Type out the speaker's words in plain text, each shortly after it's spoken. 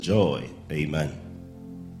Joy. Amen.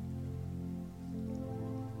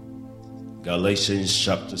 Galatians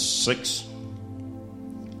chapter 6.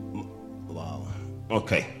 Wow.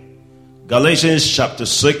 Okay. Galatians chapter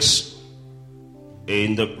 6.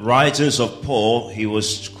 In the writings of Paul, he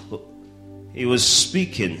was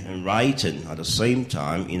speaking and writing at the same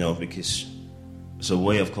time, because it's a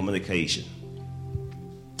way of communication.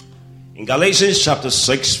 In Galatians chapter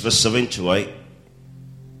 6, verse 7 to 8,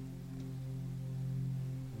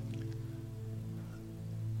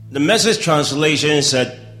 the Message translation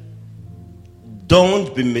said,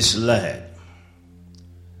 "Don't be misled.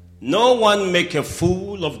 No one make a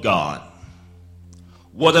fool of God.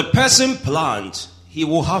 What a person plants, he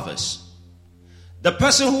will harvest. The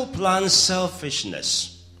person who plants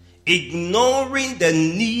selfishness, ignoring the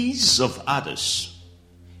needs of others,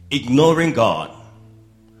 ignoring God,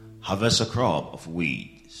 harvests a crop of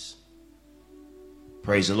weeds."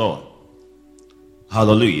 Praise the Lord.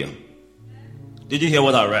 Hallelujah. Did you hear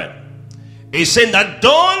what I read? It's saying that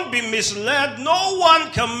don't be misled. No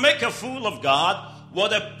one can make a fool of God.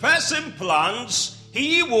 What a person plants,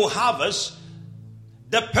 he will harvest.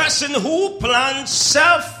 The person who plants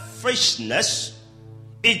selfishness,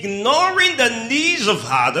 ignoring the needs of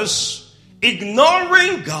others,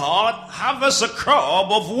 ignoring God, harvests a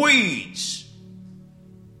crop of weeds.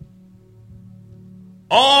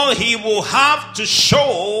 All he will have to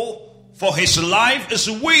show for his life is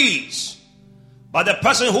weeds. But the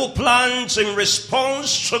person who plants in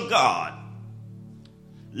response to God,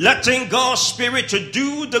 letting God's Spirit to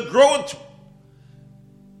do the growth,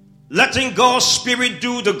 letting God's Spirit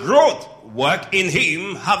do the growth work in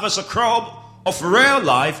him, harvests a crop of real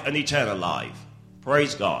life and eternal life.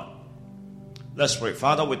 Praise God. Let's pray.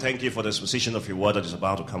 Father, we thank you for the exposition of your word that is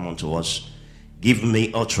about to come unto us. Give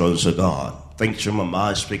me utterance, O God. Think through my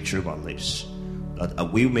mind, speak through my lips,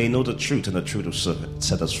 that we may know the truth, and the truth will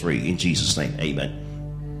set us free. In Jesus' name, amen.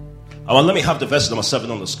 Let me have the verse number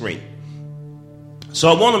 7 on the screen.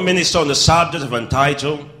 So I want to minister on the subject of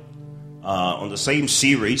entitled, on the same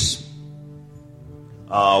series,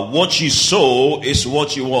 what you sow is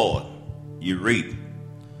what you reap.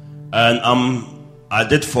 And I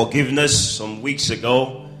did forgiveness some weeks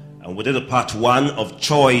ago, and we did a part 1 of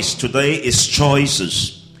choice. Today is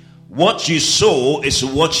choices. What you sow is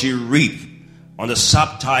what you reap. On the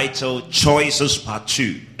subtitle, Choices Part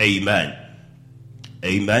 2. Amen.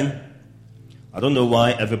 Amen. I don't know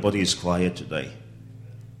why everybody is quiet today.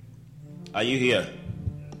 Are you here?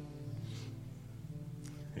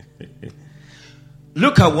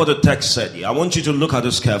 Look at what the text said here. I want you to look at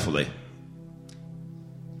this carefully.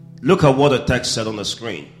 Look at what the text said on the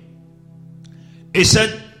screen. It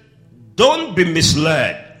said, "Don't be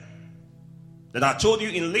misled." Then I told you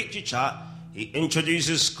in literature, he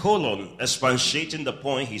introduces colon, expatiating the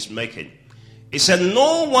point he's making. He said,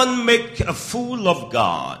 no one make a fool of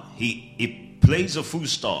God. He plays a full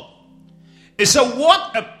stop. He said,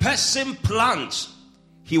 what a person plants,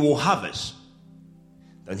 he will harvest.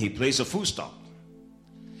 Then he plays a full stop.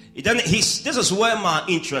 This is where my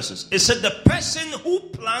interest is. He said, the person who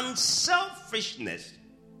plants selfishness.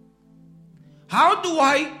 How do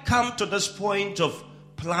I come to this point of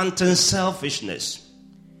planting selfishness?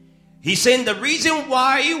 He's saying the reason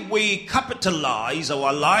why we capitalize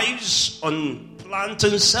our lives on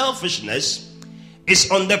planting selfishness is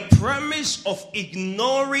on the premise of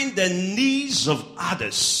ignoring the needs of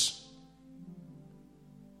others.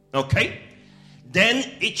 Okay? Then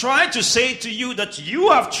he tried to say to you that you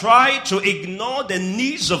have tried to ignore the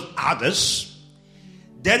needs of others.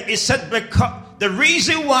 Then he said, because the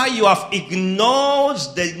reason why you have ignored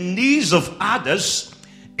the needs of others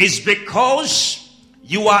is because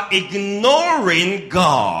you are ignoring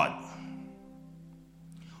God.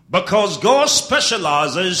 Because God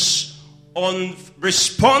specializes on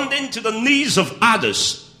responding to the needs of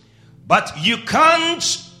others. But you can't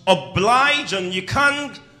oblige and you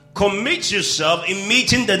can't commit yourself in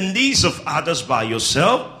meeting the needs of others by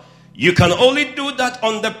yourself. You can only do that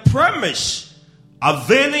on the premise,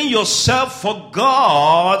 availing yourself for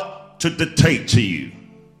God to dictate to you.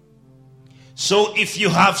 So if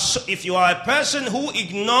you are a person who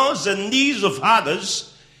ignores the needs of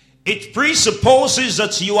others, it presupposes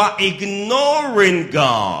that you are ignoring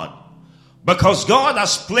God. Because God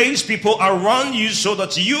has placed people around you so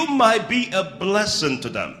that you might be a blessing to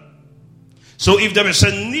them. So if there is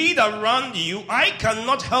a need around you, I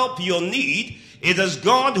cannot help your need. It is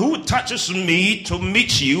God who touches me to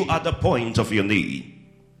meet you at the point of your need.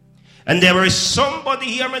 And there is somebody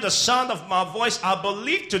hearing the sound of my voice. I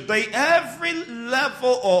believe today every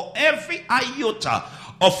level or every iota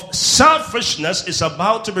of selfishness is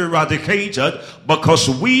about to be eradicated because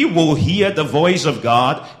we will hear the voice of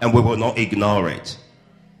God and we will not ignore it.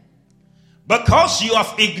 Because you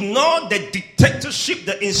have ignored the dictatorship,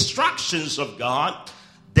 the instructions of God,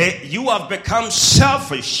 that you have become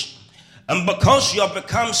selfish. And because you have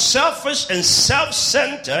become selfish and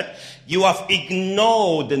self-centered, you have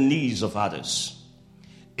ignored the needs of others.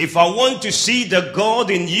 If I want to see the God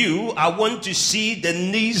in you, I want to see the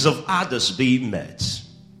needs of others being met.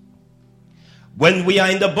 When we are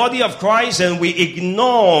in the body of Christ and we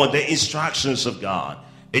ignore the instructions of God,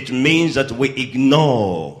 it means that we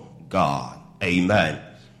ignore God. Amen.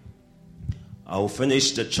 I will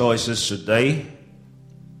finish the choices today.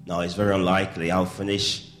 No, it's very unlikely. I'll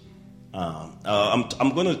finish. I'm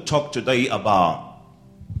going to talk today about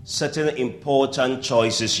certain important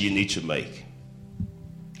choices you need to make.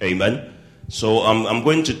 Amen. So I'm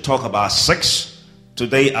going to talk about 6.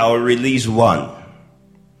 Today I'll release 1.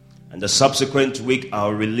 And the subsequent week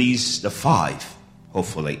I'll release the 5.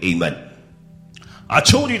 Hopefully. Amen. I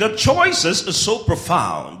told you that choices are so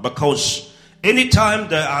profound because anytime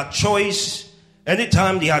there are choices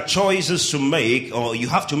to make, or you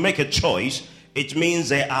have to make a choice, it means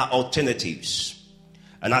there are alternatives.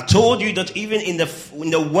 And I told you that even in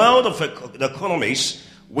the world of the economics,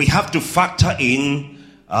 we have to factor in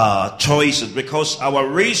choices because our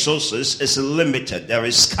resources is limited. There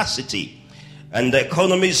is scarcity. And the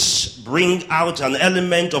economists bring out an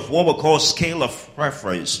element of what we call scale of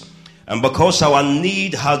preference. And because our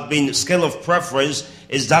need has been scale of preference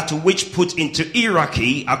is that which put into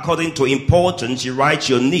hierarchy according to importance, you write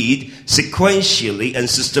your need sequentially and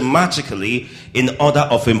systematically in order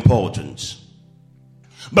of importance.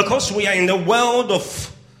 Because we are in a world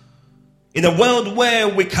where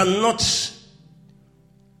we cannot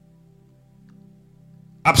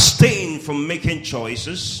abstain from making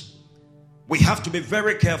choices, we have to be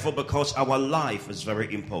very careful because our life is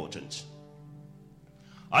very important.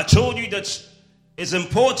 I told you that it's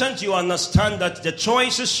important you understand that the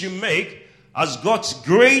choices you make has got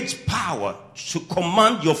great power to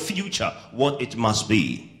command your future, what it must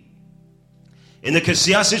be. In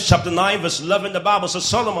Ecclesiastes chapter 9 verse 11, the Bible says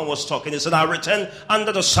Solomon was talking. He said, I returned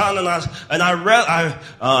under the sun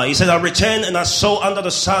he said, I returned and I saw under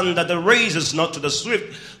the sun that the race is not to the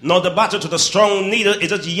swift, nor the battle to the strong, neither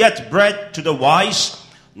is it yet bread to the wise,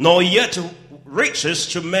 nor yet riches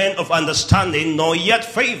to men of understanding, nor yet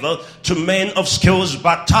favor to men of skills,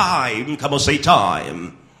 but time. Come on, say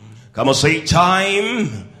time. Come on, say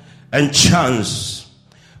time and chance.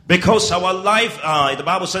 Because our life, the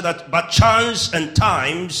Bible said that, but chance and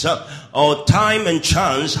times, or time and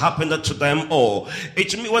chance happened to them all.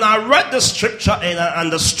 When I read the scripture and I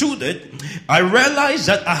understood it, I realized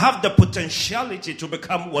that I have the potentiality to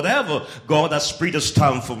become whatever God has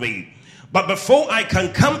predestined for me. But before I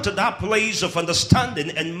can come to that place of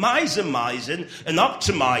understanding and maximizing and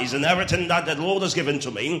optimizing everything that the Lord has given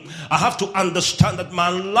to me, I have to understand that my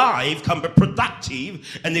life can be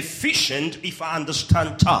productive and efficient if I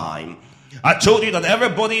understand time. I told you that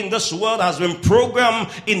everybody in this world has been programmed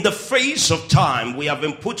in the face of time. We have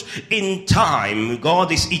been put in time.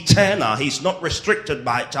 God is eternal. He's not restricted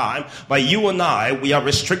by time. But you and I, we are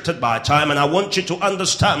restricted by time. And I want you to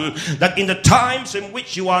understand that in the times in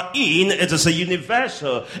which you are in, it is a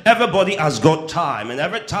universal. Everybody has got time. And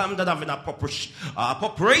every time that I've been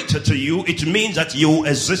appropriated to you, it means that you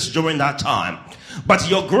exist during that time. But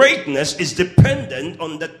your greatness is dependent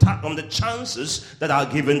on the chances that are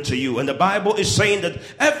given to you. And the Bible is saying that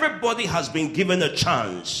everybody has been given a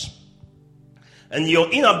chance. And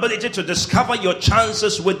your inability to discover your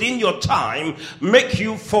chances within your time make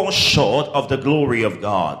you fall short of the glory of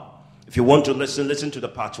God. If you want to listen to the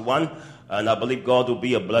part 1. And I believe God will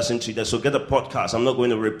be a blessing to you. So get a podcast. I'm not going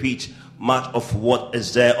to repeat much of what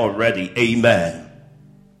is there already. Amen.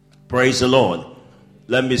 Praise the Lord.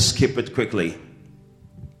 Let me skip it quickly.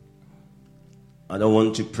 I don't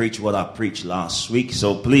want to preach what I preached last week,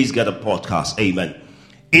 so please get a podcast. Amen.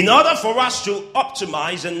 In order for us to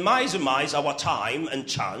optimize and maximize our time and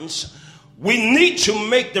chance, we need to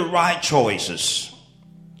make the right choices.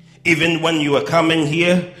 Even when you are coming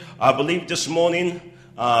here, I believe this morning,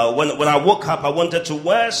 when I woke up, I wanted to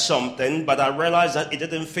wear something, but I realized that it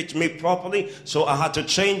didn't fit me properly, so I had to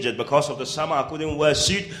change it. Because of the summer, I couldn't wear a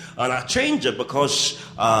suit, and I changed it because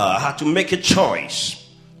I had to make a choice.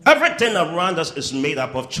 Everything around us is made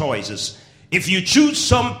up of choices. If you choose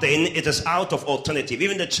something, it is out of alternative.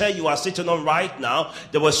 Even the chair you are sitting on right now,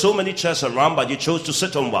 there were so many chairs around, but you chose to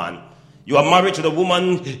sit on one. You are married to the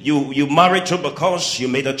woman you married to because you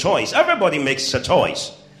made a choice. Everybody makes a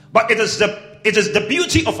choice. But it is the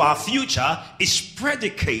beauty of our future is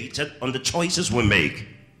predicated on the choices we make.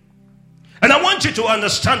 And I want you to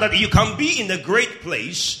understand that you can be in a great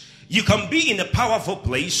place, you can be in a powerful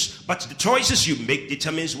place, but the choices you make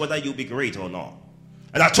determines whether you'll be great or not.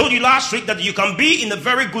 And I told you last week that you can be in a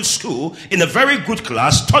very good school, in a very good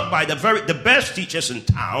class, taught by the best teachers in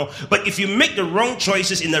town, but if you make the wrong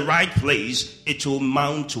choices in the right place, it will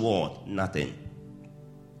mount toward nothing.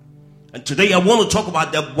 And today I want to talk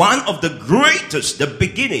about one of the greatest, the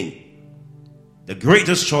beginning, the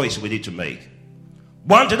greatest choice we need to make.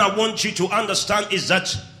 One thing I want you to understand is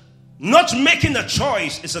that not making a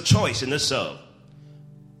choice is a choice in itself.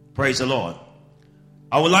 Praise the Lord.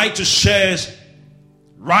 I would like to share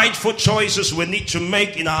rightful choices we need to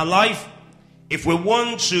make in our life if we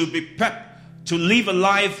want to to live a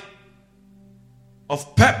life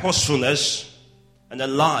of purposefulness and a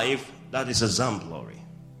life that is exemplary.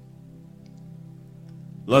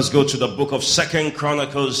 Let's go to the book of 2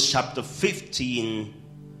 Chronicles chapter 15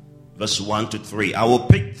 verse 1 to 3. I will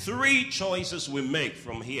pick 3 choices we make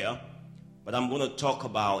from here, but I'm going to talk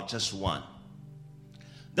about just one.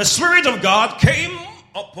 The Spirit of God came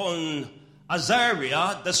upon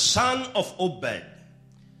Azariah, the son of Obed,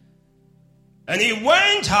 and he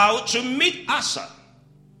went out to meet Asa,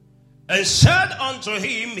 and said unto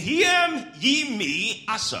him, Hear ye me,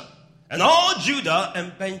 Asa, and all Judah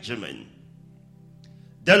and Benjamin.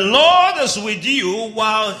 The Lord is with you,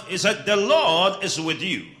 the Lord is with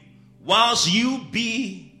you, whilst you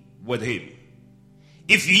be with him.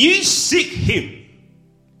 If ye seek him,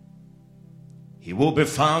 he will be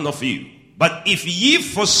found of you. But if ye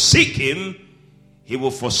forsake him, he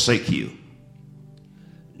will forsake you.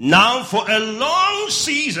 Now for a long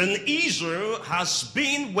season, Israel has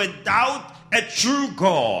been without a true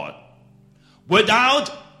God,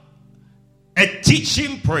 without a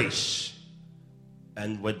teaching priest,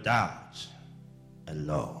 and without a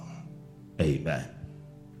law. Amen.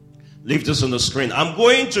 Leave this on the screen. I'm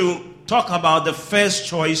going to talk about the first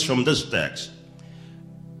choice from this text.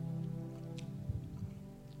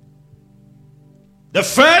 The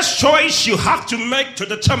first choice you have to make to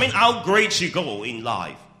determine how great you go in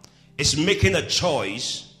life is making a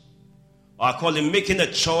choice, or I call it making a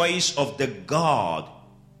choice of the God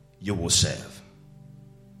you will serve.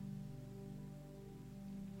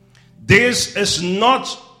 This is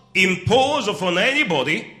not imposed upon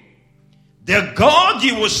anybody. The God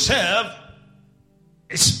you will serve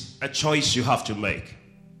is a choice you have to make.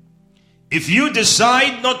 If you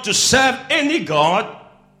decide not to serve any God,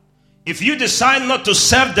 if you decide not to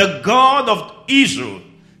serve the God of Israel,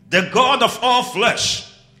 the God of all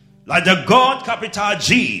flesh, like the God capital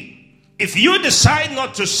G, if you decide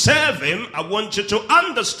not to serve him, I want you to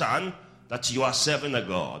understand that you are serving a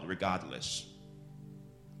God regardless.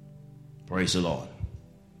 Praise the Lord.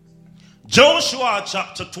 Joshua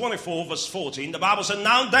chapter 24 verse 14, the Bible said,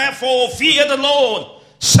 Now therefore fear the Lord,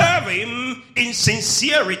 serve him in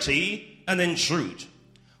sincerity and in truth.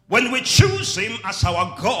 When we choose him as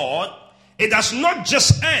our God, it does not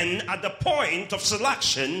just end at the point of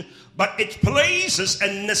selection, but it places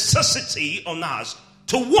a necessity on us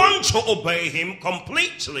to want to obey him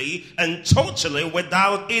completely and totally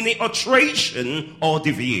without any alteration or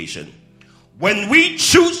deviation. When we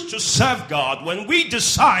choose to serve God, when we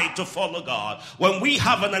decide to follow God, when we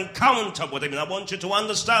have an encounter with him, and I want you to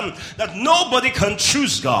understand that nobody can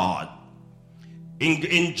choose God.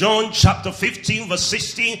 In John chapter 15 verse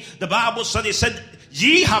 16, the Bible said, it said,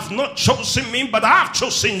 Ye have not chosen me, but I have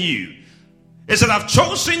chosen you. It said, I've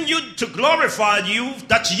chosen you to glorify you,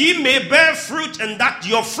 that ye may bear fruit, and that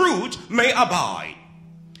your fruit may abide.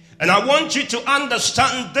 And I want you to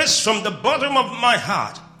understand this from the bottom of my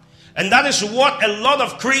heart. And that is what a lot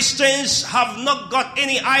of Christians have not got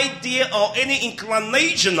any idea or any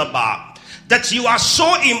inclination about. That you are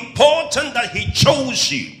so important that he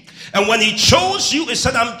chose you. And when he chose you, he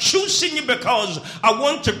said, I'm choosing you because I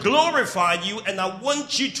want to glorify you and I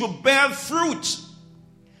want you to bear fruit.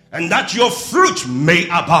 And that your fruit may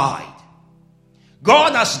abide.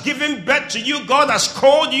 God has given birth to you. God has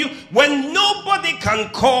called you when nobody can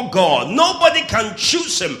call God. Nobody can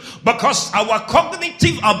choose him because our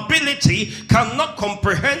cognitive ability cannot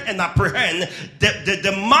comprehend and apprehend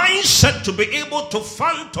the mindset to be able to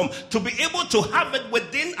fathom, to be able to have it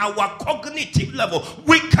within our cognitive level.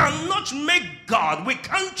 We cannot make God. We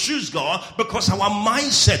can't choose God because our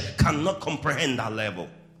mindset cannot comprehend that level.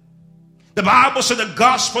 The Bible said the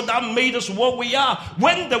gospel that made us what we are.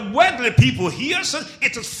 When the worldly people hear it,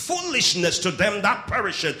 it is foolishness to them that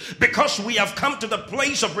perisheth. Because we have come to the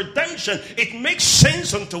place of redemption, it makes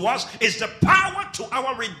sense unto us. It's the power to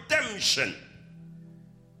our redemption.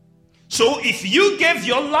 So if you gave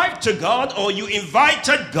your life to God or you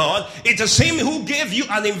invited God, it's the same who gave you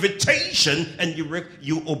an invitation and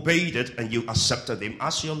you obeyed it and you accepted him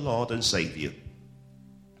as your Lord and Savior.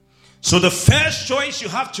 So the first choice you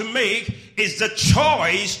have to make is the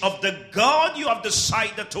choice of the God you have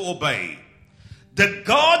decided to obey. The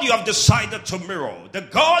God you have decided to mirror. The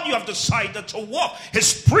God you have decided to walk.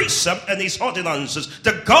 His precept and his ordinances.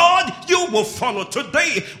 The God you will follow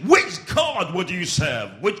today. Which God would you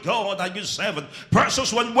serve? Which God are you serving?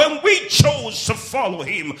 Persons, when we chose to follow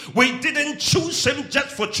him, we didn't choose him just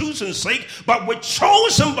for choosing sake, but we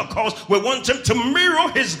chose him because we want him to mirror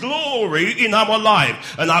his glory in our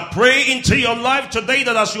life. And I pray into your life today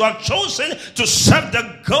that as you have chosen to serve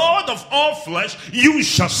the God of all flesh, you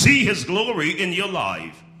shall see his glory in your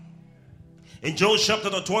life. In Job chapter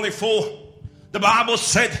 24, the Bible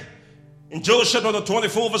said, in Job chapter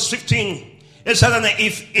 24 verse 15, it said, and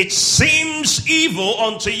if it seems evil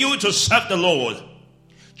unto you to serve the Lord,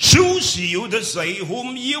 choose you this day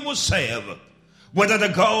whom you will serve, whether the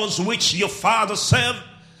gods which your father served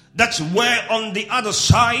that were on the other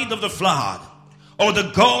side of the flood, or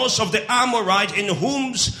the gods of the Amorite in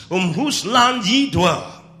whose land ye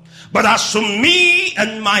dwell. But as for me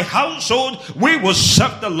and my household, we will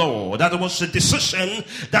serve the Lord. That was a decision.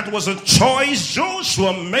 That was a choice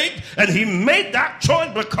Joshua made. And he made that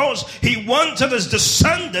choice because he wanted his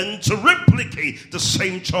descendant to replicate the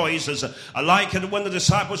same choices. I like it when the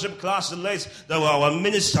discipleship class, our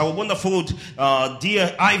minister, our wonderful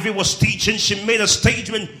dear Ivy was teaching. She made a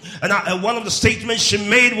statement. And one of the statements she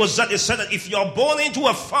made was that it said that if you're born into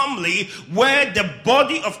a family where the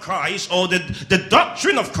body of Christ or the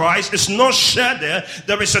doctrine of Christ is not shared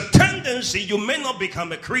there is a tendency you may not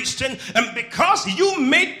become a Christian. And because you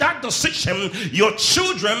made that decision, your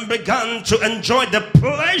children began to enjoy the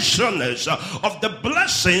pleasures of the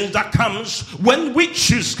blessings that comes when we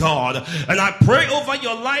choose God. And I pray over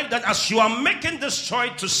your life that as you are making this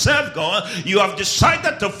choice to serve God, you have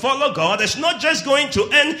decided to follow God. It's not just going to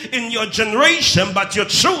end in your generation, but your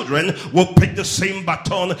children will pick the same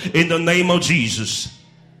baton in the name of Jesus.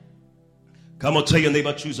 Come on, tell your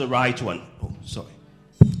neighbor, choose the right one. Oh, sorry.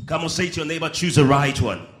 Come on, say to your neighbor, choose the right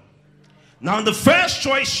one. Now, the first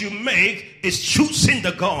choice you make is choosing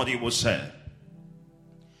the God you will serve.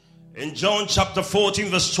 In John chapter 14,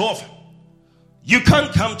 verse 12, you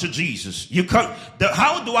can't come to Jesus. You can't.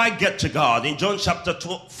 How do I get to God? In John chapter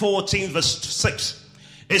 14, verse 6,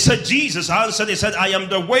 it said, Jesus answered, he said, I am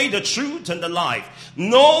the way, the truth, and the life.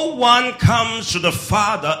 No one comes to the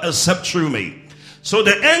Father except through me. So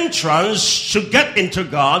the entrance to get into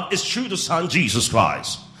God is through the Son, Jesus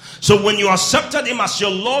Christ. So when you accepted him as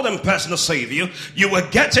your Lord and personal Savior, you are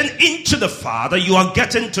getting into the Father. You are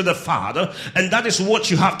getting to the Father. And that is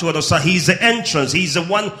what you have to understand. He's the entrance. He's the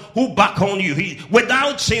one who back on you.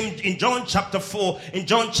 Without him, in John chapter 4, in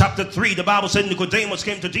John chapter 3, the Bible said Nicodemus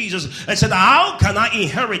came to Jesus and said, how can I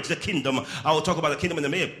inherit the kingdom? I will talk about the kingdom in a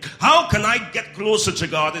minute. How can I get closer to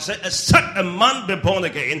God? They said, except a man be born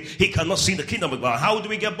again, he cannot see the kingdom of God. How do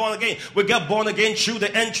we get born again? We get born again through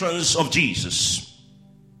the entrance of Jesus.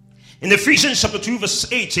 In Ephesians chapter 2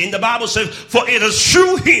 verse 18, the Bible says, for it is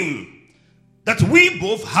through him that we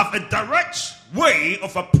both have a direct way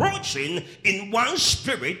of approaching in one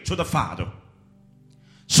spirit to the Father.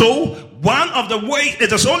 So, one of the ways,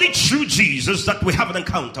 it is only through Jesus that we have an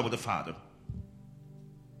encounter with the Father.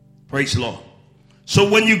 Praise the Lord. So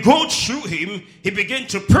when you go through him, he begins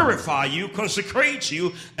to purify you, consecrate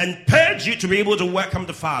you, and purge you to be able to welcome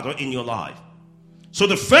the Father in your life. So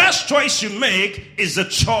the first choice you make is the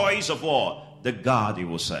choice of what? The God you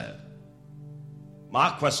will serve.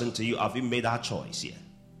 My question to you, have you made that choice yet?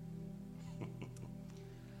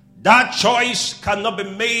 That choice cannot be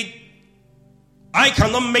made. I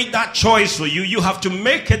cannot make that choice for you. You have to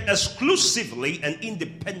make it exclusively and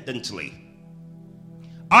independently.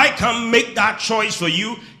 I can make that choice for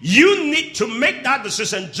you. You need to make that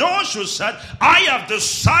decision. Joshua said, I have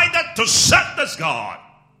decided to serve this God.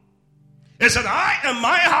 He said, I and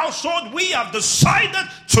my household, we have decided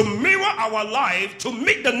to mirror our life to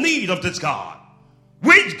meet the need of this God.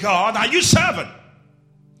 Which God are you serving?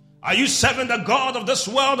 Are you serving the God of this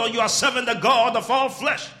world, or you are serving the God of all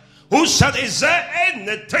flesh? Who said, is there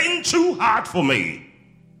anything too hard for me?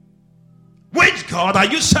 Which God are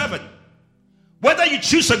you serving? Whether you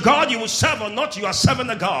choose a God you will serve or not, you are serving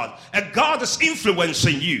a God. A God is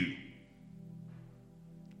influencing you.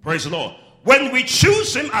 Praise the Lord. When we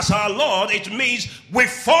choose him as our Lord, it means we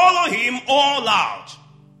follow him all out.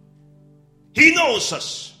 He knows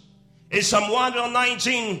us. In Psalm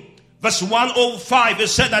 119, verse 105, it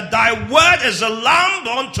said that thy word is a lamp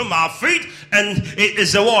unto my feet, and it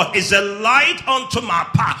is a what? Is a light unto my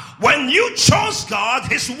path. When you chose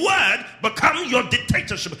God, his word becomes your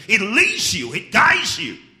dictatorship. It leads you, it guides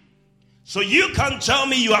you. So you can't tell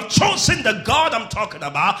me you have chosen the God I'm talking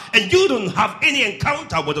about and you don't have any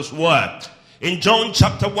encounter with his word. In John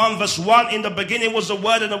chapter 1 verse 1, in the beginning was the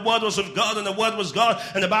Word, and the Word was with God, and the Word was God.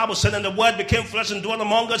 And the Bible said, and the Word became flesh and dwelt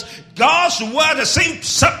among us. God's word is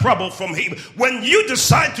inseparable from him. When you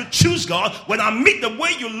decide to choose God, when I meet the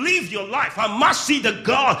way you live your life, I must see the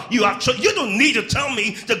God you have chosen. You don't need to tell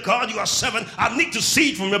me the God you are serving. I need to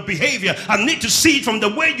see it from your behavior. I need to see it from the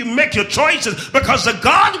way you make your choices. Because the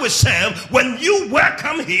God we serve, when you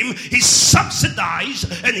welcome him, he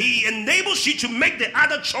subsidizes and he enables you to make the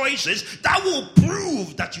other choices that will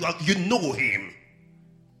prove that you know him.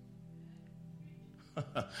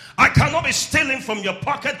 I cannot be stealing from your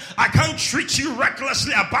pocket. I can't treat you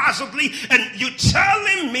recklessly, haphazardly, and you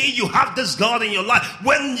telling me you have this God in your life.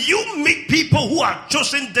 When you meet people who are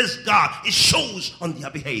choosing this God, it shows on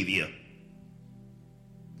their behavior.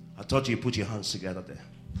 I thought you put your hands together there.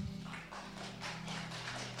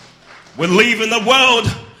 We live in a world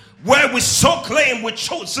where we so claim we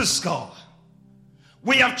chose this God.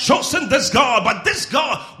 We have chosen this God, but this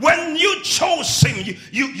God, when you chose him,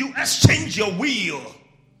 you exchange your will.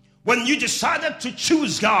 When you decided to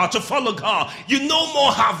choose God, to follow God, you no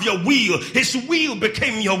more have your will. His will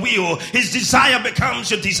became your will. His desire becomes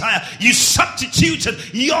your desire. You substituted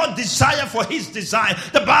your desire for his desire.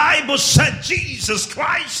 The Bible said, Jesus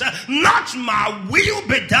Christ said, not my will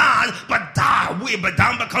be done, but thy will be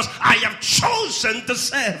done, because I have chosen to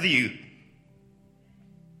serve you.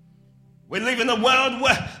 We live in a world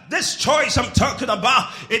where this choice I'm talking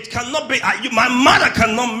about, it cannot be, my mother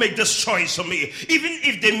cannot make this choice for me. Even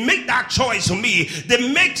if they make that choice for me,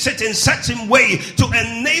 they make it in certain way to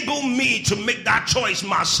enable me to make that choice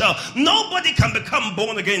myself. Nobody can become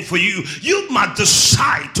born again for you. You must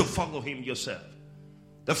decide to follow him yourself.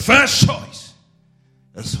 The first choice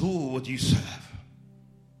is, who would you serve?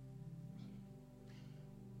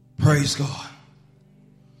 Praise God.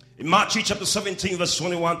 In Matthew chapter 17 verse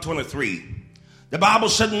 21-23, the Bible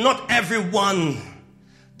said, not everyone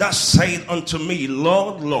that saith unto me,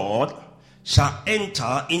 Lord, Lord, shall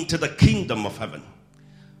enter into the kingdom of heaven,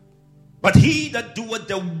 but he that doeth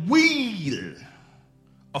the will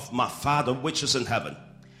of my Father which is in heaven.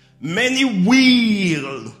 Many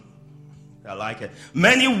will, I like it,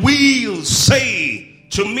 many will say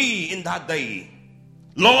to me in that day,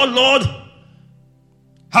 Lord, Lord,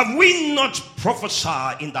 have we not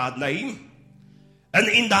prophesied in thy name? And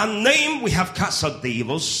in thy name we have cast out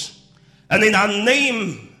devils. And in our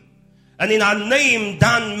name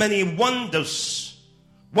done many wonders,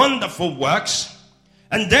 wonderful works.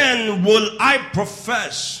 And then will I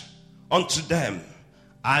profess unto them,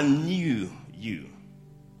 I knew you.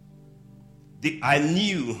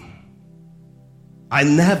 I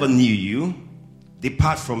never knew you.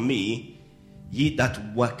 Depart from me, ye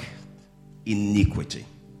that work iniquity.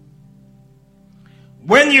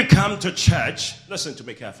 When you come to church, listen to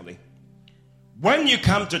me carefully. When you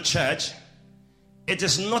come to church, it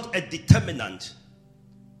is not a determinant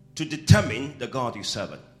to determine the God you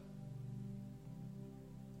serve.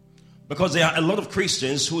 Because there are a lot of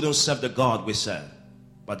Christians who don't serve the God we serve,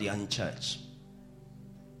 but they are in church.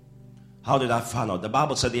 How did I find out? The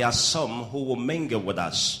Bible said there are some who will mingle with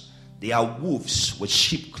us. They are wolves with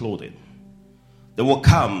sheep clothing. They will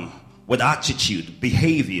come with attitude,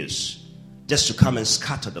 behaviors, just to come and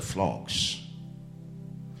scatter the flocks.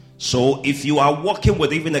 So if you are walking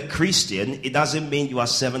with even a Christian, it doesn't mean you are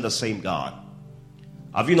serving the same God.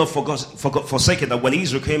 Have you not forsaken that when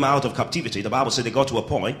Israel came out of captivity, the Bible said they got to a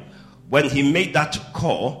point when he made that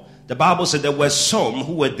call, the Bible said there were some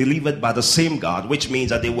who were delivered by the same God, which means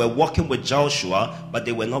that they were walking with Joshua, but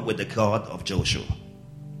they were not with the God of Joshua.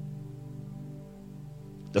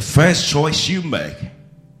 The first choice you make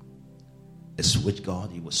is which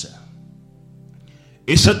God you will serve.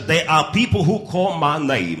 He said, there are people who call my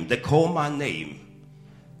name. They call my name.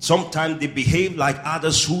 Sometimes they behave like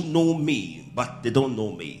others who know me, but they don't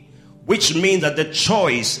know me. Which means that the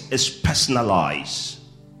choice is personalized.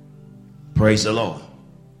 Praise the Lord.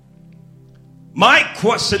 My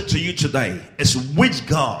question to you today is, which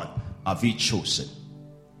God have you chosen?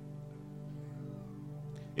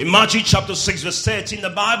 In Matthew chapter 6 verse 13, the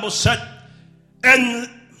Bible said, and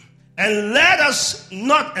lead us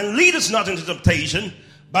not into temptation,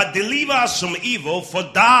 but deliver us from evil, for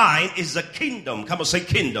thine is the kingdom. Come on, say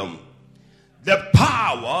kingdom. The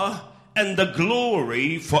power and the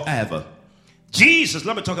glory forever. Jesus,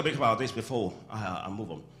 let me talk a bit about this before I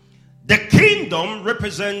move on. The kingdom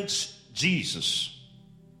represents Jesus.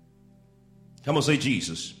 Come on, say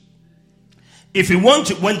Jesus. If you want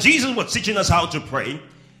to, when Jesus was teaching us how to pray,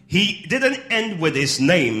 he didn't end with his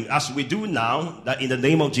name as we do now, that in the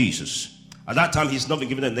name of Jesus. At that time, he's not been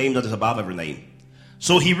given a name that is above every name.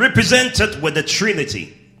 So he represented with the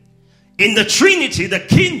Trinity. In the Trinity, the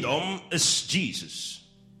kingdom is Jesus.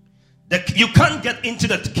 You can't get into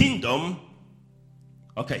the kingdom.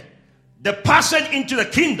 Okay. The passage into the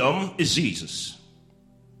kingdom is Jesus.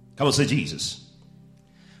 Come on, say Jesus.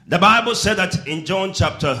 The Bible said that in John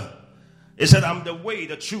chapter, it said, I'm the way,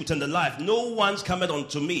 the truth, and the life. No one's coming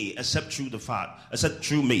unto me except through the Father, except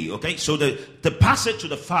through me. Okay, so the passage to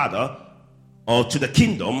the Father or to the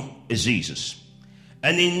kingdom is Jesus.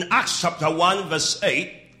 And in Acts chapter 1 verse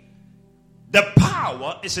 8, the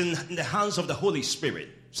power is in the hands of the Holy Spirit.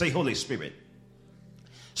 Say Holy Spirit.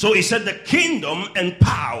 So he said the kingdom and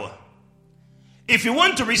power. If you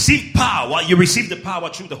want to receive power, you receive the power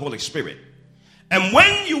through the Holy Spirit. And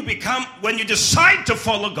when you decide to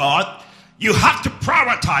follow God, you have to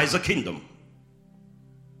prioritize the kingdom.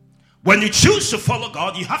 When you choose to follow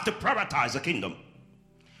God, you have to prioritize the kingdom.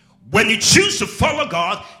 When you choose to follow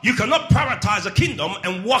God, you cannot prioritize the kingdom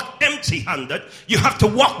and walk empty-handed. You have to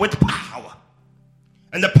walk with power.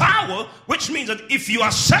 And the power, which means that if you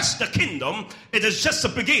access the kingdom, it is just a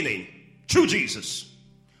beginning through Jesus.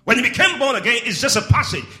 When you became born again, it's just a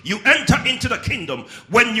passage. You enter into the kingdom.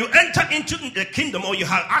 When you enter into the kingdom, or you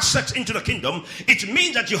have access into the kingdom, it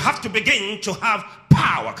means that you have to begin to have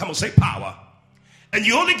power. Come on, say power. And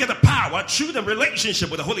you only get the power through the relationship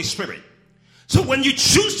with the Holy Spirit. So when you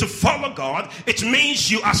choose to follow God, it means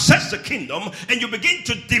you access the kingdom and you begin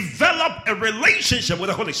to develop a relationship with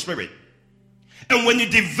the Holy Spirit. And when you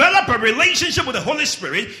develop a relationship with the Holy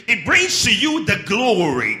Spirit, it brings to you the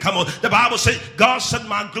glory. Come on. The Bible says, God said,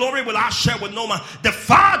 my glory will I share with no man. The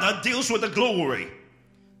Father deals with the glory.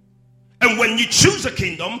 And when you choose a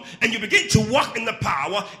kingdom and you begin to walk in the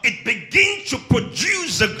power, it begins to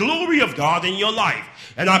produce the glory of God in your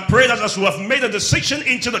life. And I pray that as we have made a decision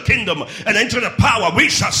into the kingdom and into the power, we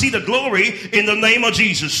shall see the glory in the name of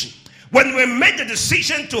Jesus. When we made the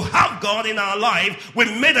decision to have God in our life, we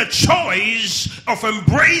made a choice of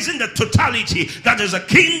embracing the totality. That is a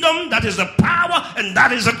kingdom, that is the power, and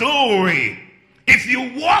that is the glory. If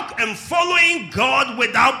you walk and following God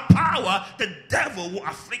without power, the devil will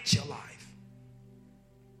afflict your life.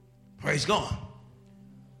 Praise God.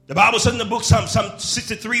 The Bible said in the book Psalm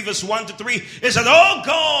 63 verse 1 to 3, it said, oh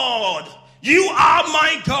God, you are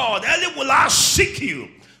my God. Early will I seek you.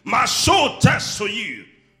 My soul thirsts for you.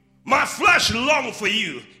 My flesh longs for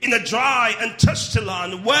you in a dry and thirsty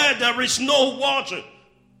land where there is no water.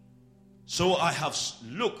 So I have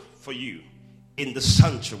looked for you in the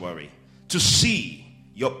sanctuary to see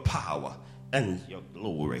your power and your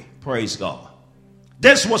glory. Praise God.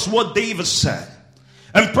 This was what David said.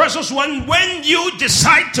 And precious one, when you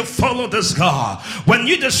decide to follow this God, when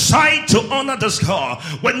you decide to honor this God,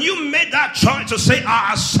 when you made that choice to say,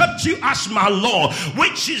 I accept you as my Lord,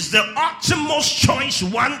 which is the utmost choice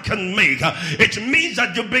one can make, it means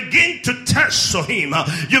that you begin to thirst for him,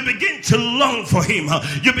 you begin to long for him,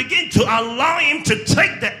 you begin to allow him to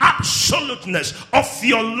take the absoluteness of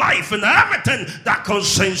your life and everything that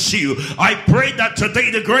concerns you. I pray that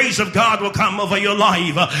today the grace of God will come over your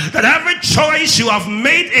life, that every choice you have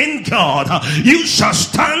made in God, you shall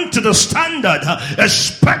stand to the standard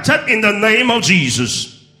expected in the name of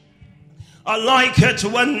Jesus. I like it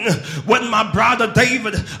when my brother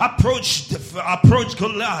David approached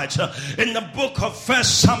Goliath in the book of 1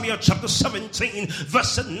 Samuel chapter 17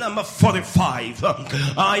 verse number 45.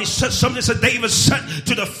 I said something. Said David said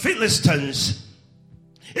to the Philistines,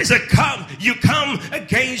 he said, you come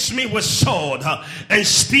against me with sword and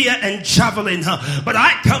spear and javelin, but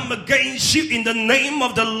I come against you in the name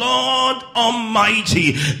of the Lord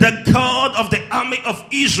Almighty, the God of the army of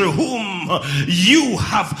Israel, whom you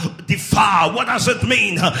have defiled. What does it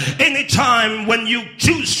mean? Anytime when you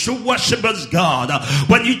choose to worship this God,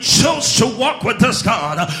 when you choose to walk with this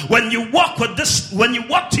God, when you walk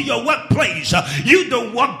to your workplace, you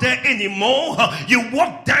don't walk there anymore. You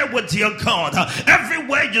walk there with your God.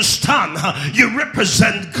 Everywhere you stand, you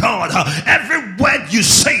represent God. Every word you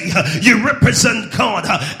say, you represent God.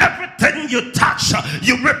 Everything you touch,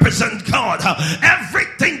 you represent God.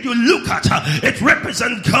 Everything you look at, it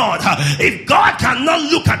represents God. If God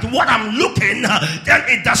cannot look at what I'm looking, then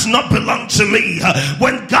it does not belong to me.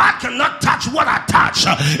 When God cannot touch what I touch,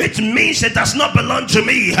 it means it does not belong to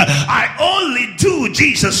me. I only do,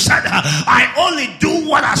 Jesus said, I only do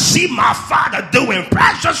what I see my Father doing.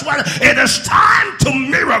 Precious one, it is time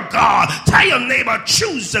to mirror God. Tell your neighbor,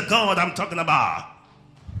 choose the God I'm talking about.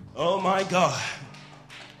 Oh my God.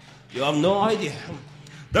 You have no idea.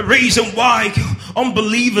 The reason why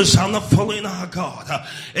unbelievers are not following our God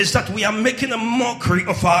is that we are making a mockery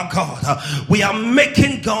of our God. We are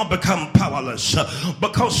making God become powerless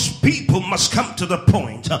because people must come to the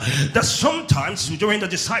point that sometimes during the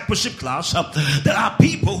discipleship class there are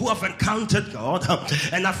people who have encountered God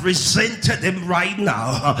and have resented him right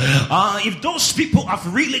now. If those people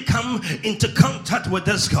have really come into contact with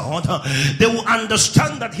this God, they will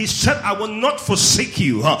understand that he said, I will not forsake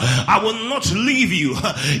you. I will not leave you.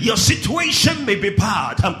 Your situation may be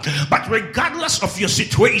bad, but regardless of your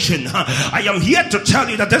situation, I am here to tell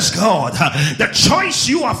you that this God, the choice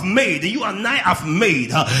you have made, you and I have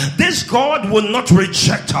made, this God will not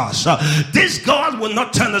reject us. This God will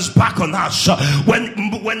not turn his back on us.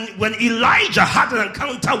 When Elijah had an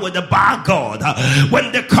encounter with the Baal God,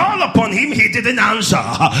 when they called upon him, he didn't answer.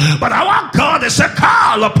 But our God is a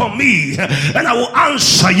call upon me, and I will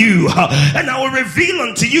answer you, and I will reveal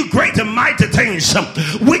unto you great and mighty things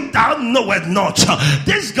which thou knowest not.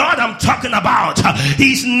 This God I'm talking about,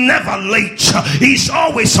 he's never late. He's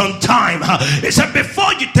always on time. He said,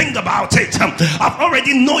 before you think about it, I've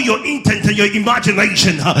already know your intent and your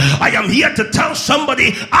imagination. I am here to tell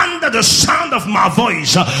somebody under the sound of my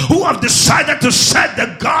voice who have decided to serve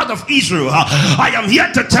the God of Israel. I am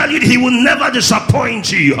here to tell you that he will never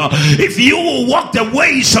disappoint you. If you will walk the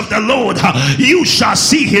ways of the Lord, you shall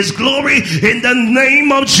see his glory in the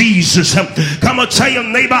name of Jesus. Come on, tell your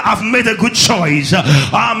neighbor, I've made a good choice.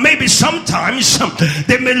 Maybe sometimes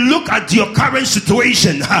they may look at your current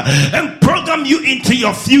situation and program you into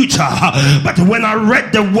your future. But when I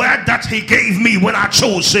read the word that he gave me when I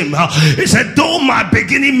chose him, he said, though my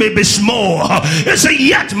beginning may be small, he said,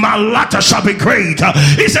 yet my latter shall be great.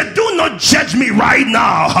 He said, do not judge me right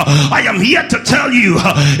now. I am here to tell you,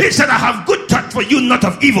 he said, I have good thought for you, not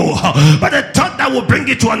of evil, but a thought that will bring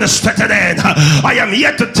you to an expected end. I am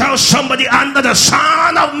here to tell somebody under the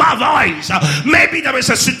sound of my voice, maybe there is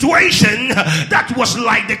a situation that was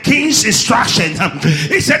like the king's instruction.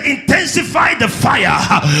 He said, intensify the fire.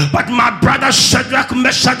 But my brother Shadrach,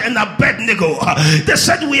 Meshach, and Abednego, they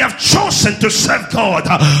said, we have chosen to serve God.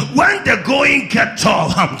 When the going get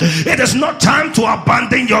tough, it is not time to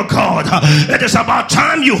abandon your God. It is about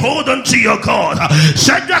time you hold on to your God.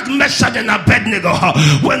 Shadrach, Meshach, and Abednego,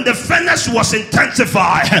 when the furnace was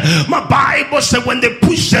intensified, my Bible said when they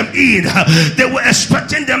pushed them in, they were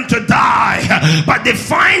expecting them to die, but they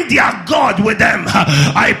find their God with them.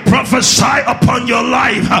 I prophesy upon your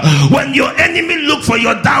life, when your enemy look for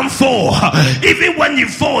your downfall, even when you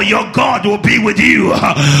fall, your God will be with you.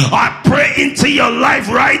 I pray into your life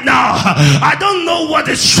right now. I don't know what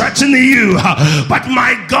is threatening you, but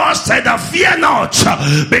my God said, fear not,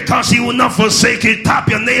 because he will not forsake you. Tap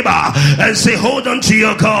your neighbor and say, hold on to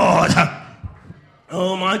your God.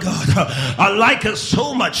 Oh my God, I like it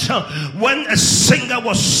so much. When a singer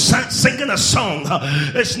was singing a song,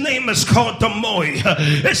 his name is called Damoy.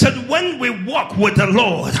 He said, when we walk with the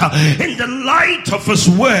Lord in the light of his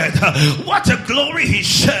word, what a glory he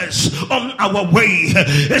shares on our way.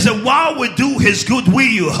 He said, while we do his good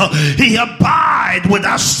will, he abide with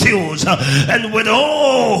us still, and with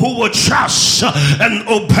all who will trust and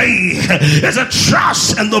obey. He said,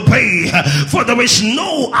 trust and obey, for there is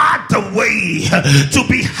no other way to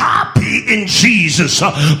be happy in Jesus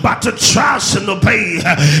but to trust and obey.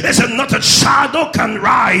 It's not a shadow can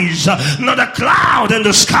rise, not a cloud in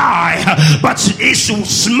the sky, but his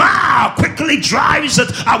smile quickly drives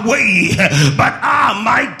it away. But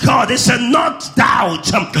my God, it's not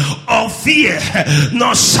doubt or fear,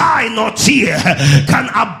 nor sigh nor tear can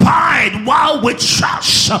abide while we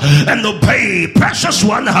trust and obey. Precious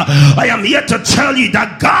one, I am here to tell you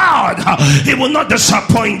that God, he will not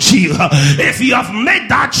disappoint you. If you have made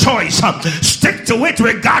that choice, stick to it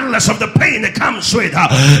regardless of the pain it comes with.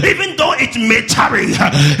 Even though it may tarry,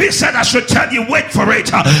 he said I should tell you, wait for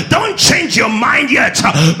it. Don't change your mind yet,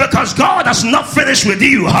 because God has not finished with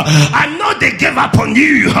you. I know they gave up on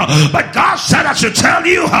you, but God said I should tell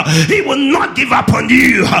you, he will not give up on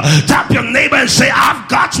you. Tap your neighbor and say, I've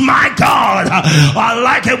got my God. I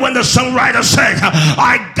like it when the songwriter said,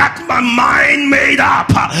 I got my mind made up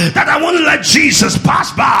that I won't let Jesus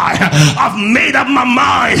pass by. I've made up my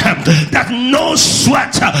mind that no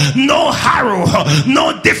sweat, no harrow,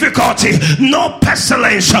 no difficulty, no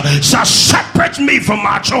pestilence shall separate me from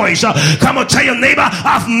my choice. Come on, tell your neighbor,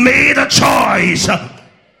 I've made a choice.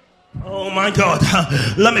 Oh my God,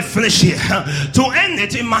 let me finish here. To end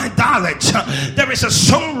it in my dialect, there is a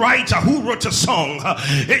songwriter who wrote a song.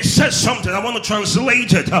 It says something, I want to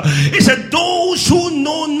translate it. It said, those who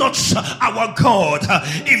know not our God,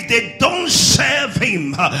 if they don't serve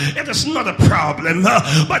him, it is not a problem.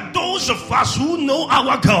 But those of us who know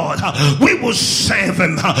our God, we will serve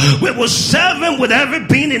him. We will serve him with every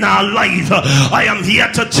being in our life. I am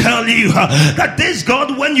here to tell you that this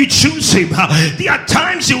God, when you choose him, there are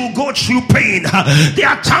times you will go through pain. There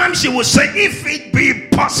are times you will say, if it be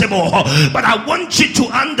possible. But I want you to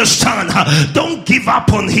understand, don't give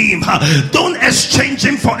up on him. Don't exchange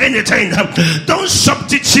him for anything. Don't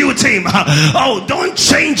substitute him. Oh, don't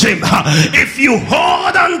change him. If you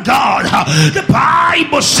hold on God, the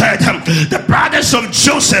Bible said the brothers of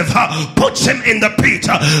Joseph put him in the pit,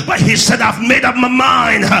 but he said, I've made up my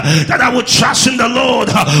mind that I will trust in the Lord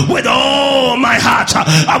with all my heart.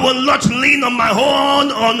 I will not lean on my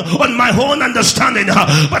own understanding,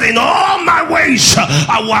 but in all my ways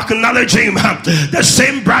I will acknowledge him. The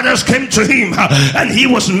same brothers came to him and he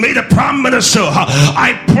was made a prime minister.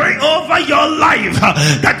 I pray over your life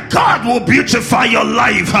that God will beautify your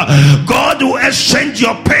life. God will exchange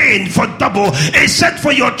your pain for double. He said,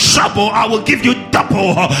 for your trouble I will give you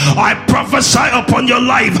double. I prophesy upon your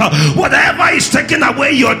life, whatever is taking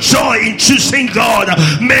away your joy in choosing God,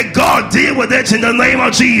 may God deal with it in the name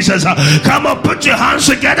of Jesus. Come on, put your hands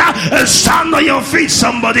together and stand on your feet,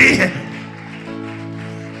 somebody.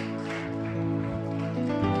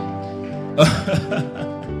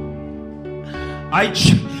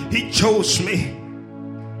 He chose me,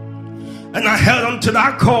 and I held on to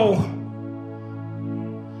that call.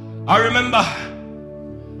 I remember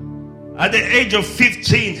at the age of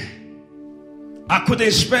 15, I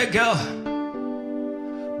couldn't spare girl,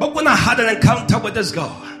 but when I had an encounter with this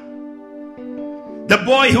God, the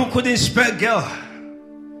boy who couldn't spare girl,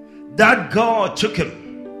 that God took him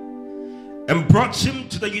and brought him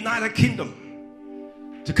to the United Kingdom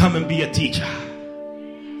to come and be a teacher.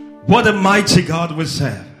 What a mighty God we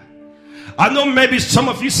serve. I know maybe some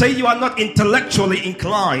of you say you are not intellectually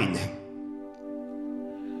inclined,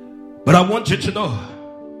 but I want you to know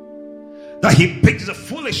that he picks the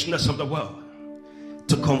foolishness of the world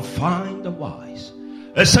to confine the wise.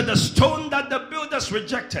 It said the stone that the builders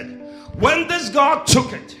rejected, when this God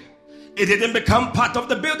took it, it didn't become part of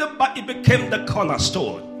the building, but it became the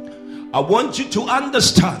cornerstone. I want you to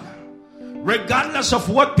understand, regardless of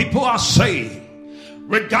what people are saying,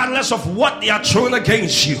 regardless of what they are throwing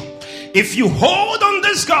against you, if you hold on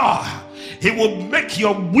this God, he will make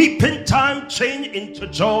your weeping time change into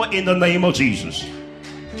joy in the name of Jesus.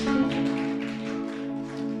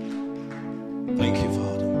 Thank you,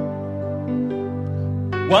 Father.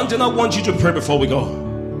 One thing I want you to pray before we go: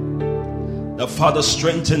 the Father,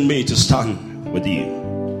 strengthen me to stand with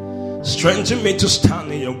you. Strengthen me to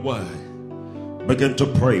stand in your word. Begin to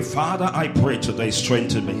pray. Father, I pray today,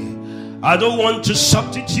 strengthen me. I don't want to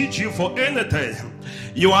substitute you for anything.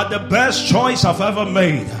 You are the best choice I've ever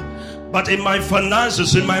made. But in my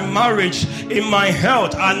finances, in my marriage, in my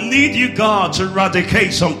health, I need you, God, to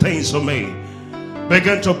eradicate some things for me.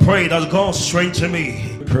 Begin to pray that God strengthen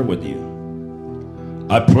me. I pray with you.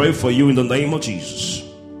 I pray for you in the name of Jesus.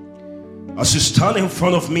 As you stand in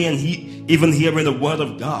front of me and even hearing the word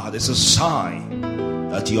of God, it's a sign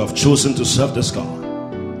that you have chosen to serve this God.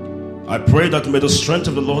 I pray that may the strength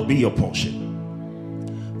of the Lord be your portion.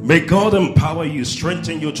 May God empower you,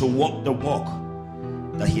 strengthen you to walk the walk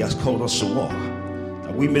that he has called us to walk,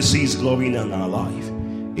 that we may see his glory in our life.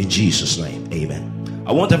 In Jesus' name, amen.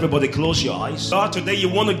 I want everybody to close your eyes. God, today you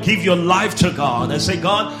want to give your life to God and say,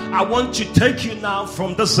 God, I want to take you now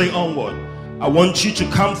from this day onward. I want you to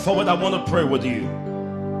come forward. I want to pray with you.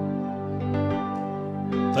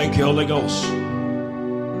 Thank you, Holy Ghost.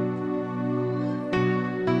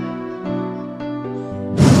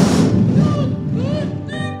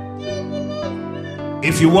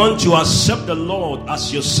 If you want to accept the Lord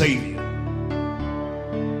as your Savior,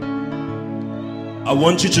 I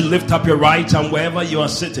want you to lift up your right hand wherever you are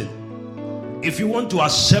sitting. If you want to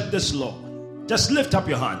accept this Lord, just lift up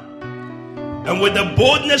your hand. And with the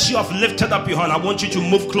boldness you have lifted up your hand, I want you to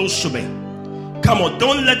move close to me. Come on,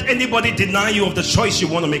 don't let anybody deny you of the choice you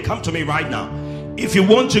want to make. Come to me right now. If you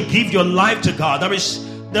want to give your life to God, there is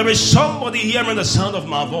somebody hearing the sound of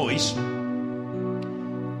my voice.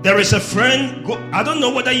 There is a friend. I don't know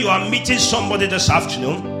whether you are meeting somebody this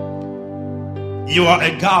afternoon. You are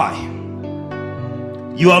a guy.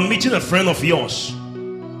 You are meeting a friend of yours.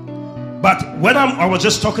 But when I was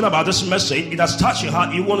just talking about this message, it has touched your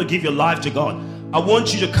heart. You want to give your life to God. I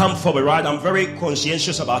want you to come forward, right? I'm very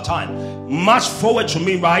conscientious about time. March forward to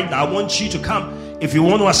me right now. I want you to come. If you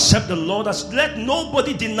want to accept the Lord, let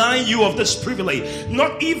nobody deny you of this privilege.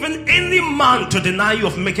 Not even any man to deny you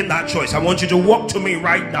of making that choice. I want you to walk to me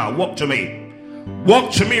right now. Walk to me.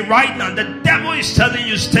 Walk to me right now. The devil is telling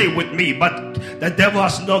you stay with me, but the devil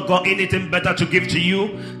has not got anything better to give to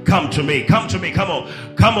you. Come to me. Come to me. Come on.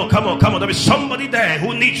 Come on. Come on. Come on. There is somebody there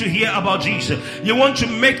who needs to hear about Jesus. You want to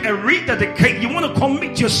make a rededicate. You want to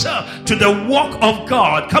commit yourself to the walk of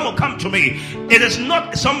God. Come on. Come to me. It is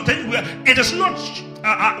not something where it is not.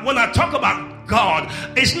 When I talk about God,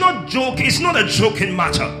 it's not joke. It's not a joking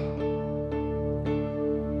matter.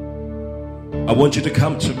 I want you to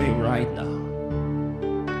come to me right now.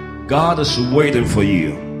 God is waiting for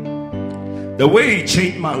you. The way He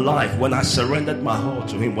changed my life when I surrendered my heart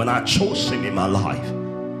to Him, when I chose Him in my life,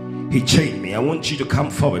 He changed me. I want you to come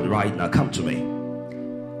forward right now. Come to me.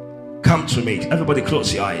 Come to me. Everybody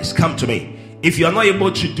close your eyes. Come to me. If you are not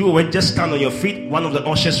able to do it, just stand on your feet. One of the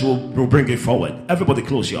ushers will bring you forward. Everybody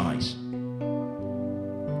close your eyes.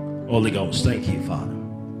 Holy Ghost, thank you, Father.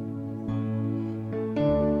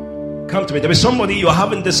 Come to me. There is somebody, you're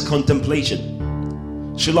having this contemplation.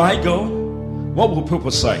 Should I go? What will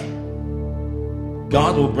people say?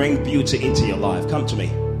 God will bring beauty into your life. Come to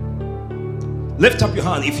me. Lift up your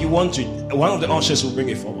hand if you want to. One of the ushers will bring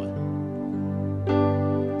it forward.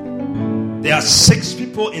 There are 6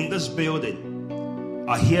 people in this building.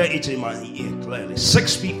 I hear it in my ear clearly.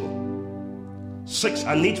 6 people. 6.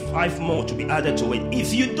 I need 5 more to be added to it.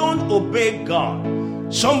 If you don't obey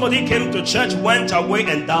God, somebody came to church, went away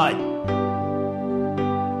and died.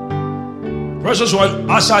 Precious one,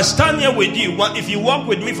 as I stand here with you, if you walk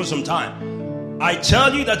with me for some time, I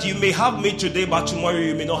tell you that you may have me today, but tomorrow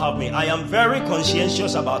you may not have me. I am very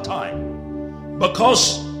conscientious about time,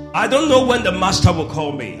 because I don't know when the Master will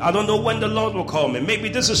call me. I don't know when the Lord will call me. Maybe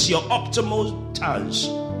this is your optimal chance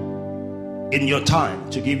in your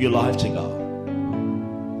time to give your life to God.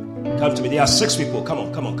 Come to me. There are 6 people. Come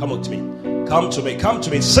on to me. Come to me. Come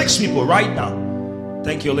to me. 6 people right now.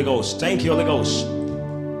 Thank you, Holy Ghost. Thank you, Holy Ghost.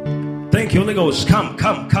 Thank you, Holy Ghost. Come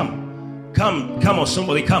on,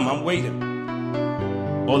 somebody come. I'm waiting.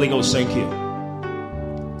 Holy Ghost, thank you.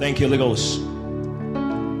 Thank you, Holy Ghost.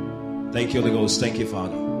 Thank you, Holy Ghost. Thank you,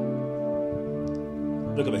 Father.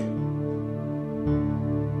 Look at me.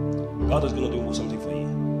 God is going to do something for you.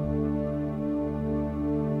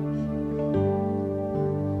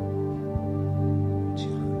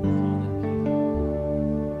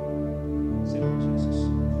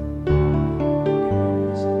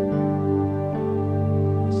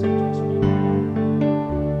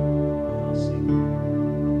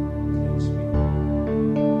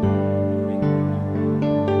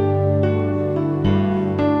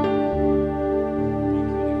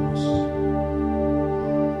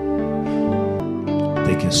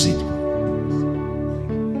 Take your seat.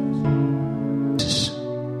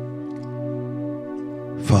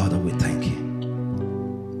 Father, we thank you.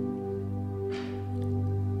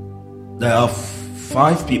 There are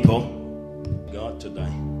 5 people, God,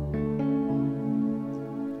 today.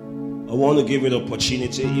 I want to give you the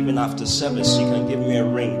opportunity, even after service, you can give me a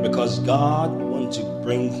ring, because God wants to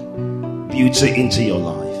bring beauty into your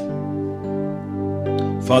life.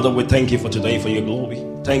 Father, we thank you for today, for your glory.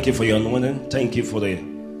 Thank you for your anointing. Thank you for the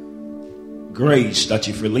grace that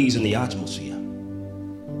you've released in the atmosphere.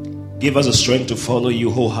 Give us the strength to follow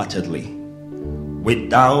you wholeheartedly,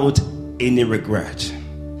 without any regret,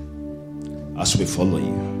 as we follow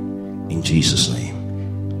you. In Jesus' name,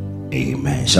 amen.